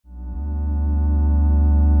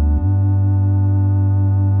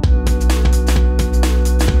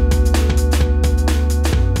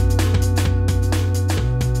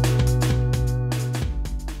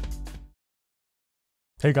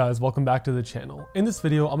Hey guys, welcome back to the channel. In this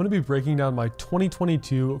video, I'm going to be breaking down my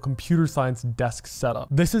 2022 computer science desk setup.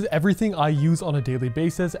 This is everything I use on a daily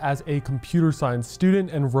basis as a computer science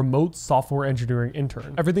student and remote software engineering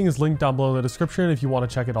intern. Everything is linked down below in the description if you want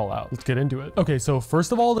to check it all out. Let's get into it. Okay, so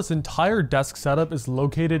first of all, this entire desk setup is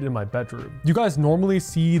located in my bedroom. You guys normally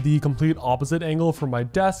see the complete opposite angle from my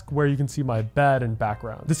desk where you can see my bed and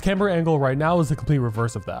background. This camera angle right now is the complete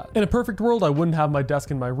reverse of that. In a perfect world, I wouldn't have my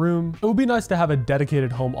desk in my room. It would be nice to have a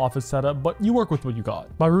dedicated home office setup, but you work with what you got.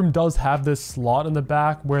 My room does have this slot in the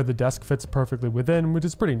back where the desk fits perfectly within, which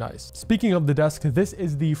is pretty nice. Speaking of the desk, this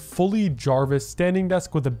is the fully Jarvis standing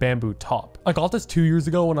desk with a bamboo top. I got this 2 years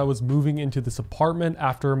ago when I was moving into this apartment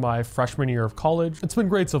after my freshman year of college. It's been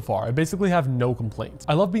great so far. I basically have no complaints.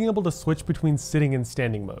 I love being able to switch between sitting and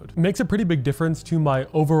standing mode. It makes a pretty big difference to my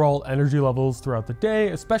overall energy levels throughout the day,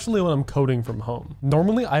 especially when I'm coding from home.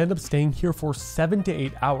 Normally, I end up staying here for 7 to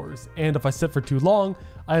 8 hours, and if I sit for too long,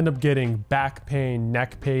 I end up getting back pain,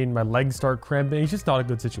 neck pain, my legs start cramping. It's just not a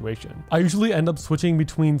good situation. I usually end up switching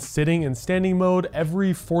between sitting and standing mode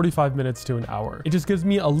every 45 minutes to an hour. It just gives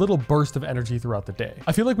me a little burst of energy throughout the day.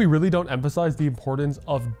 I feel like we really don't emphasize the importance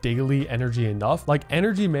of daily energy enough. Like,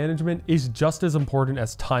 energy management is just as important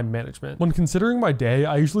as time management. When considering my day,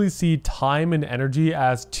 I usually see time and energy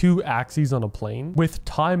as two axes on a plane, with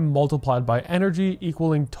time multiplied by energy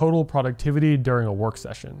equaling total productivity during a work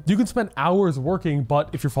session. You can spend hours working, but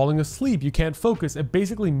if you're falling asleep, you can't focus. It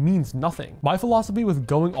basically means nothing. My philosophy with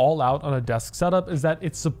going all out on a desk setup is that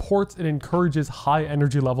it supports and encourages high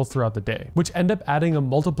energy levels throughout the day, which end up adding a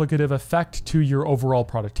multiplicative effect to your overall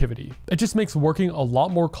productivity. It just makes working a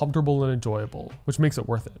lot more comfortable and enjoyable, which makes it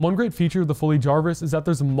worth it. One great feature of the fully Jarvis is that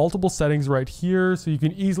there's multiple settings right here, so you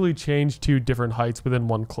can easily change to different heights within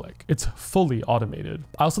one click. It's fully automated.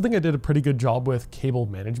 I also think I did a pretty good job with cable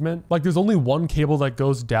management. Like, there's only one cable that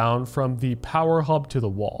goes down from the power hub to the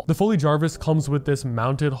wall. The fully Jarvis comes with this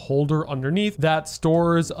mounted holder underneath that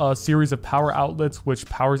stores a series of power outlets which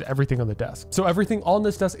powers everything on the desk. So everything on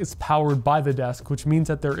this desk is powered by the desk, which means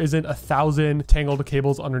that there isn't 1,000 tangled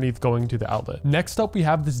cables underneath going to the outlet. Next up, we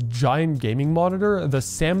have this giant gaming monitor, the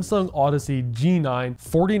Samsung Odyssey G9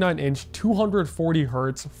 49-inch 240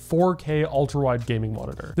 Hz 4K ultra-wide gaming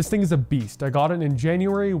monitor. This thing is a beast. I got it in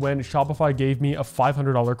January when Shopify gave me a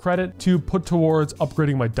 $500 credit to put towards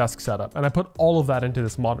upgrading my desk setup, and I put all of that into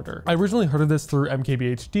this monitor. I originally heard of this through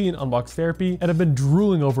MKBHD and Unbox Therapy, and I've been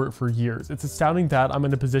drooling over it for years. It's astounding that I'm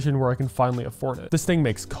in a position where I can finally afford it. This thing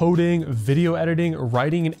makes coding, video editing,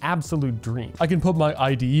 writing an absolute dream. I can put my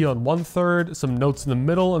IDE on 1/3, some notes in the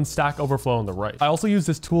middle, and Stack Overflow on the right. I also use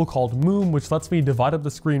this tool called Moom, which lets me divide up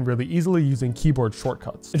the screen really easily using keyboard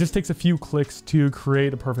shortcuts. It just takes a few clicks to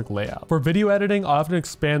create a perfect layout. For video editing, I often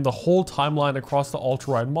expand the whole timeline across the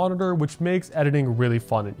ultra-wide monitor, which makes editing really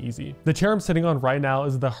fun and easy. The chair I'm sitting on right now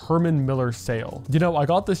is the Herman Sayl. You know, I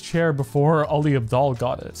got this chair before Ali Abdaal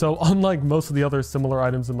got it. So unlike most of the other similar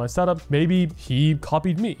items in my setup, maybe he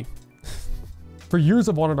copied me. For years,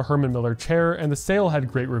 I've wanted a Herman Miller chair, and the Sayl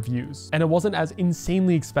had great reviews, and it wasn't as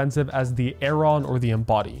insanely expensive as the Aeron or the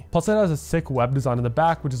Embody. Plus, it has a sick web design in the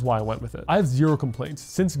back, which is why I went with it. I have zero complaints.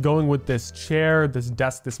 Since going with this chair, this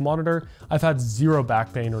desk, this monitor, I've had zero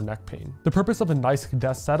back pain or neck pain. The purpose of a nice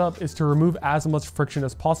desk setup is to remove as much friction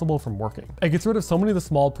as possible from working. It gets rid of so many of the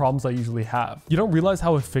small problems I usually have. You don't realize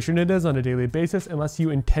how efficient it is on a daily basis unless you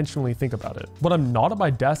intentionally think about it. When I'm not at my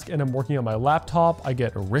desk and I'm working on my laptop, I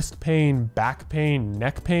get wrist pain, back pain,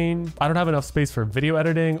 neck pain. I don't have enough space for video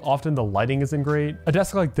editing. Often the lighting isn't great. A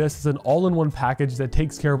desk like this is an all-in-one package that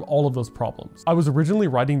takes care of all of those problems. I was originally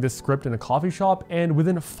writing this script in a coffee shop, and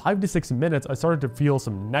within 5 to 6 minutes, I started to feel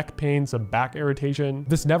some neck pain, some back irritation.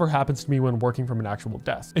 This never happens to me when working from an actual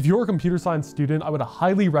desk. If you're a computer science student, I would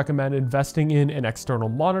highly recommend investing in an external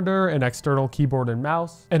monitor, an external keyboard and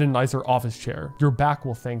mouse, and a nicer office chair. Your back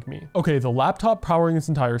will thank me. Okay, the laptop powering this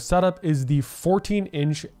entire setup is the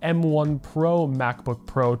 14-inch M1 Pro MacBook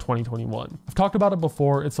Pro 2021. I've talked about it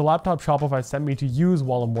before. It's a laptop Shopify sent me to use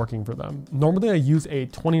while I'm working for them. Normally I use a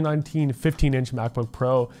 2019 15-inch MacBook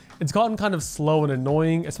Pro. It's gotten kind of slow and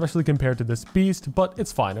annoying, especially compared to this beast, but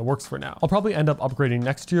it's fine. It works for now. I'll probably end up upgrading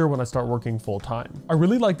next year when I start working full time. I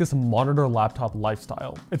really like this monitor laptop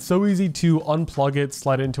lifestyle. It's so easy to unplug it,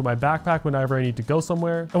 slide it into my backpack whenever I need to go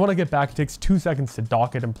somewhere, and when I get back, it takes 2 seconds to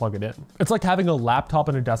dock it and plug it in. It's like having a laptop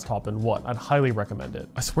and a desktop in one. I'd highly recommend it.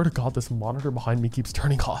 I swear to God, this monitor behind me keeps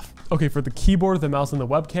turning off. Okay, for the keyboard, the mouse, and the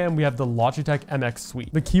webcam, we have the Logitech MX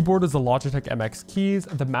Suite. The keyboard is the Logitech MX Keys,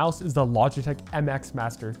 the mouse is the Logitech MX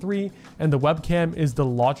Master 3, and the webcam is the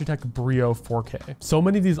Logitech Brio 4K. So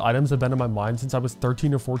many of these items have been in my mind since I was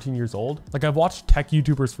 13 or 14 years old. Like, I've watched tech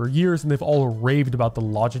YouTubers for years and they've all raved about the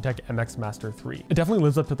Logitech MX Master 3. It definitely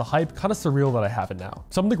lives up to the hype, kind of surreal that I have it now.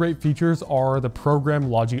 Some of the great features are the program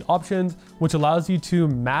Logi options, which allows you to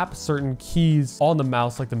map certain keys on the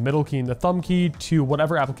mouse, like the middle key and the thumb key, to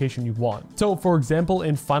whatever application you want. So for example,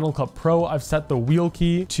 in Final Cut Pro, I've set the wheel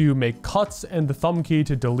key to make cuts and the thumb key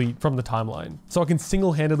to delete from the timeline. So I can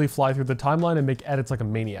single-handedly fly through the timeline and make edits like a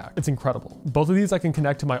maniac. It's incredible. Both of these I can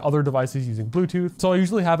connect to my other devices using Bluetooth. So I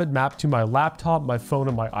usually have it mapped to my laptop, my phone,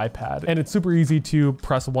 and my iPad. And it's super easy to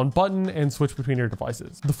press one button and switch between your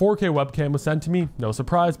devices. The 4K webcam was sent to me, no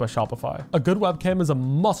surprise, by Shopify. A good webcam is a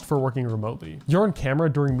must for working remotely. You're on camera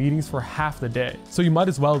during meetings for half the day, so you might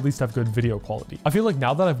as well at least have good video quality. I feel like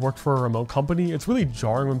now that I've worked for a remote company, it's really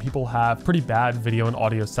jarring when people have pretty bad video and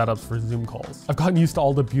audio setups for Zoom calls. I've gotten used to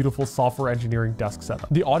all the beautiful software engineering desk setup.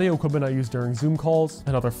 The audio equipment I use during Zoom calls,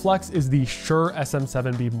 another flex, is the Shure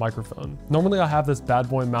SM7B microphone. Normally I have this bad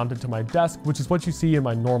boy mounted to my desk, which is what you see in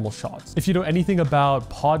my normal shots. If you know anything about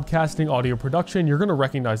podcasting audio production, you're gonna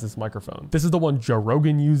recognize this microphone. This is the one Joe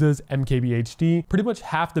Rogan uses, MKBHD. Pretty much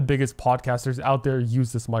half the biggest podcasters out there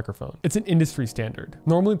use this microphone. It's an industry standard.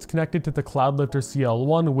 Normally it's connected to the Cloudlifter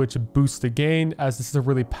CL1, which boosts the gain, as this is a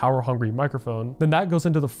really power-hungry microphone. Then that goes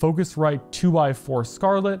into the Focusrite 2x4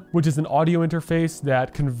 Scarlett, which is an audio interface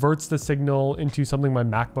that converts the signal into something my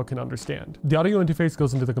MacBook can understand. The audio interface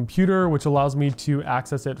goes into the computer, which allows me to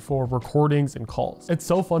access it for recordings and calls. It's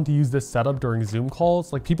so fun to use this setup during Zoom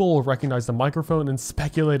calls. Like, people will recognize the microphone and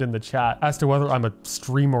speculate in the chat as to whether I'm a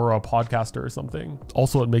streamer or a podcaster or something.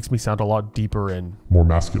 Also, it makes me sound a lot deeper and more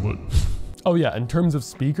masculine. Oh yeah, in terms of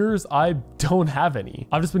speakers, I don't have any.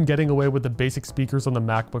 I've just been getting away with the basic speakers on the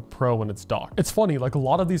MacBook Pro when it's docked. It's funny, like, a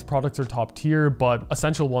lot of these products are top tier, but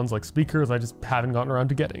essential ones like speakers, I just haven't gotten around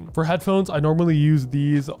to getting. For headphones, I normally use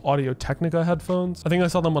these Audio-Technica headphones. I think I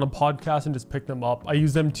saw them on a podcast and just picked them up. I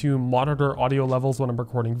use them to monitor audio levels when I'm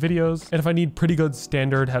recording videos, and if I need pretty good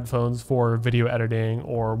standard headphones for video editing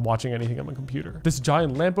or watching anything on my computer. This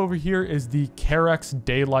giant lamp over here is the Carex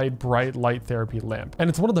Daylight Bright Light Therapy lamp, and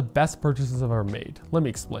it's one of the best purchases I've ever made. Let me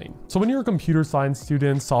explain. So when you're a computer science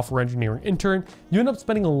student, software engineering intern, you end up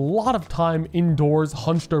spending a lot of time indoors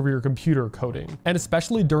hunched over your computer coding. And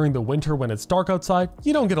especially during the winter when it's dark outside,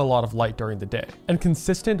 you don't get a lot of light during the day. And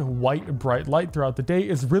consistent white bright light throughout the day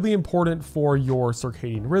is really important for your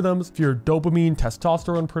circadian rhythms, for your dopamine,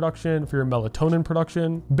 testosterone production, for your melatonin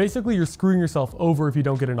production. Basically, you're screwing yourself over if you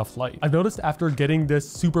don't get enough light. I've noticed after getting this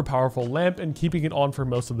super powerful lamp and keeping it on for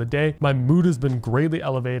most of the day, my mood has been greatly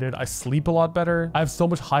elevated. I sleep a lot better. I have so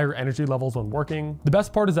much higher energy levels when working. The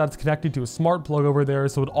best part is that it's connected to a smart plug over there,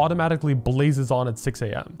 so it automatically blazes on at 6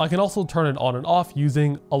 a.m. I can also turn it on and off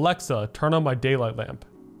using Alexa, turn on my daylight lamp.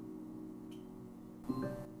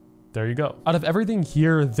 There you go. Out of everything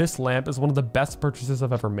here, this lamp is one of the best purchases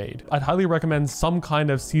I've ever made. I'd highly recommend some kind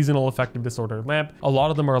of seasonal affective disorder lamp. A lot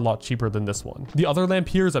of them are a lot cheaper than this one. The other lamp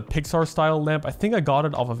here is a Pixar style lamp. I think I got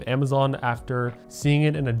it off of Amazon after seeing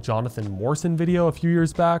it in a Jonathan Morrison video a few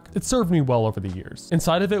years back. It served me well over the years.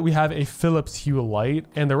 Inside of it, we have a Philips Hue light,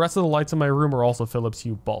 and the rest of the lights in my room are also Philips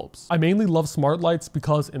Hue bulbs. I mainly love smart lights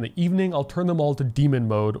because in the evening, I'll turn them all to demon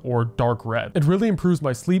mode or dark red. It really improves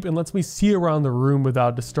my sleep and lets me see around the room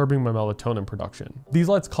without disturbing my melatonin production. These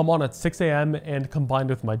lights come on at 6 a.m. and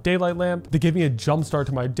combined with my daylight lamp, they give me a jump start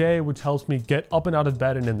to my day, which helps me get up and out of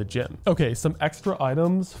bed and in the gym. Okay, some extra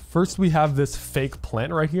items. First, we have this fake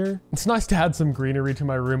plant right here. It's nice to add some greenery to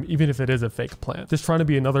my room, even if it is a fake plant. Just trying to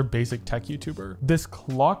be another basic tech YouTuber. This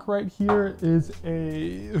clock right here is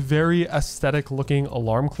a very aesthetic looking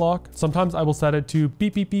alarm clock. Sometimes I will set it to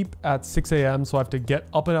beep, beep, beep at 6 a.m. so I have to get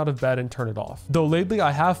up and out of bed and turn it off. Though lately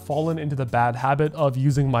I have fallen into the bad habit of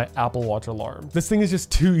using my Apple Watch alarm. This thing is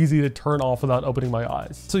just too easy to turn off without opening my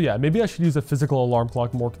eyes. So yeah, maybe I should use a physical alarm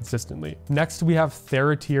clock more consistently. Next, we have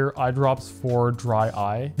TheraTear eye drops for dry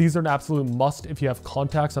eye. These are an absolute must if you have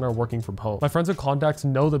contacts and are working from home. My friends with contacts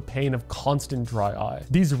know the pain of constant dry eye.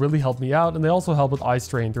 These really help me out, and they also help with eye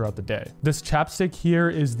strain throughout the day. This chapstick here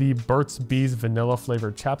is the Burt's Bees vanilla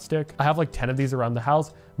flavored chapstick. I have like 10 of these around the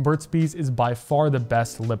house. Burt's Bees is by far the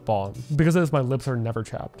best lip balm. Because of this, my lips are never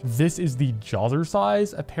chapped. This is the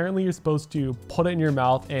Jazzercise. Apparently you're supposed to put it in your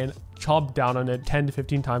mouth and chomp down on it 10 to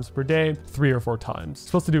 15 times per day, 3 or 4 times. You're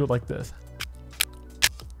supposed to do it like this.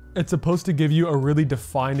 It's supposed to give you a really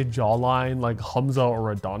defined jawline like Hamza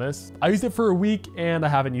or Adonis. I used it for a week and I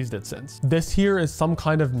haven't used it since. This here is some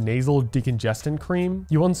kind of nasal decongestant cream.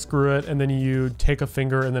 You unscrew it and then you take a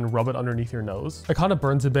finger and then rub it underneath your nose. It kind of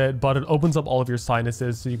burns a bit, but it opens up all of your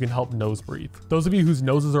sinuses so you can help nose breathe. Those of you whose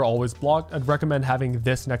noses are always blocked, I'd recommend having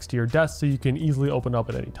this next to your desk so you can easily open up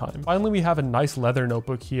at any time. Finally, we have a nice leather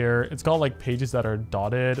notebook here. It's got like pages that are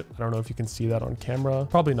dotted. I don't know if you can see that on camera.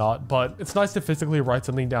 Probably not, but it's nice to physically write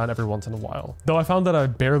something down every once in a while. Though I found that I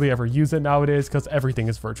barely ever use it nowadays because everything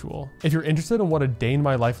is virtual. If you're interested in what a day in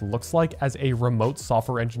my life looks like as a remote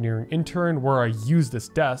software engineering intern where I use this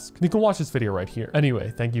desk, you can watch this video right here.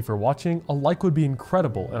 Anyway, thank you for watching. A like would be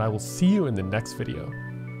incredible and I will see you in the next video.